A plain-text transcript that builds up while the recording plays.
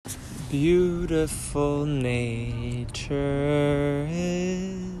Beautiful nature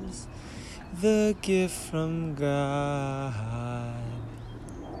is the gift from God.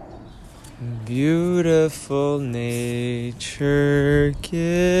 Beautiful nature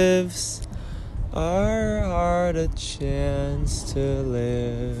gives our heart a chance to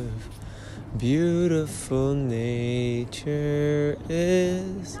live. Beautiful nature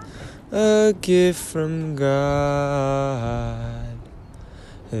is a gift from God.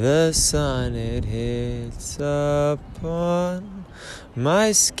 The sun, it hits upon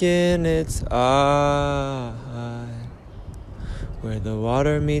my skin, it's odd. Where the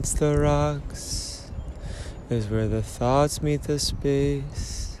water meets the rocks is where the thoughts meet the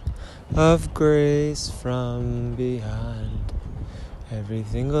space of grace from beyond. Every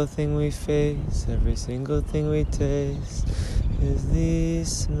single thing we face, every single thing we taste is the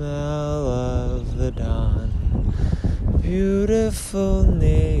smell of the dawn. Beautiful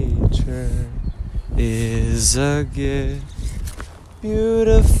nature is a gift.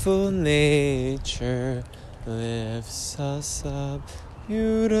 Beautiful nature lifts us up.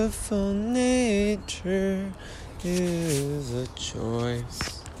 Beautiful nature is a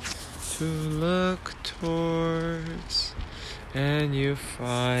choice to look towards, and you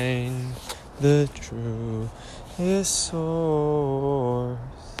find the truest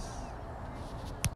source.